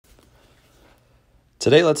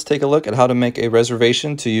Today, let's take a look at how to make a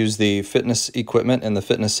reservation to use the fitness equipment in the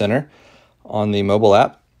fitness center on the mobile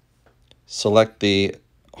app. Select the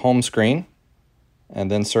home screen and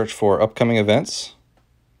then search for upcoming events.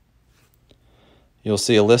 You'll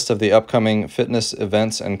see a list of the upcoming fitness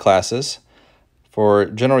events and classes. For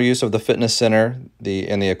general use of the fitness center,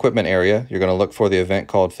 in the equipment area, you're going to look for the event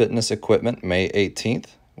called Fitness Equipment May 18th,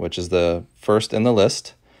 which is the first in the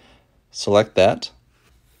list. Select that.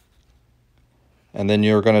 And then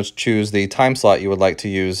you're going to choose the time slot you would like to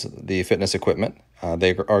use the fitness equipment.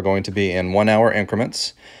 They are going to be in 1 hour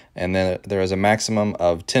increments, and then there is a maximum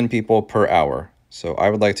of 10 people per hour. So I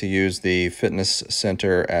would like to use the fitness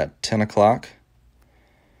center at 10 o'clock.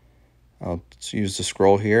 I'll use the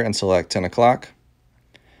scroll here and select 10 o'clock.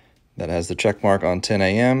 That has the check mark on 10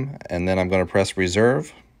 a.m. and then I'm going to press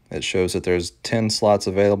reserve. It shows that there's 10 slots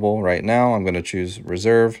available right now. I'm going to choose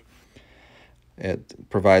reserve. It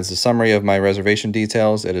provides a summary of my reservation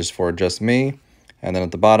details. It is for just me. And then at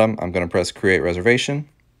the bottom, I'm going to press create reservation.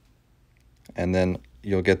 And then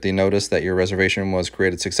you'll get the notice that your reservation was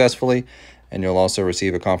created successfully, and you'll also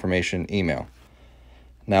receive a confirmation email.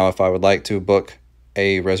 Now, if I would like to book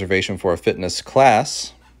a reservation for a fitness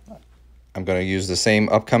class, I'm going to use the same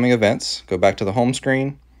upcoming events. Go back to the home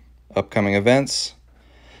screen, upcoming events,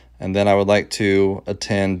 and then I would like to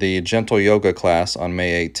attend the gentle yoga class on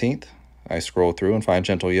May 18th. I scroll through and find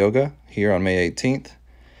gentle yoga here on May 18th.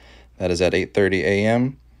 That is at 8:30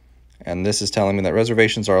 a.m. And this is telling me that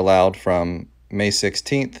reservations are allowed from May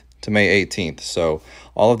 16th to May 18th. So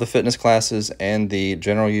all of the fitness classes and the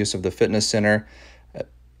general use of the fitness center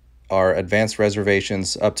are advanced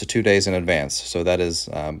reservations up to 2 days in advance. So that is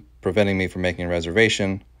preventing me from making a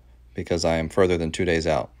reservation because I am further than 2 days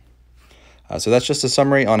out. So that's just a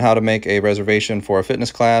summary on how to make a reservation for a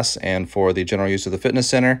fitness class and for the general use of the fitness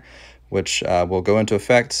center, which will go into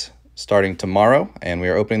effect starting tomorrow. And we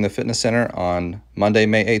are opening the fitness center on Monday,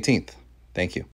 May 18th. Thank you.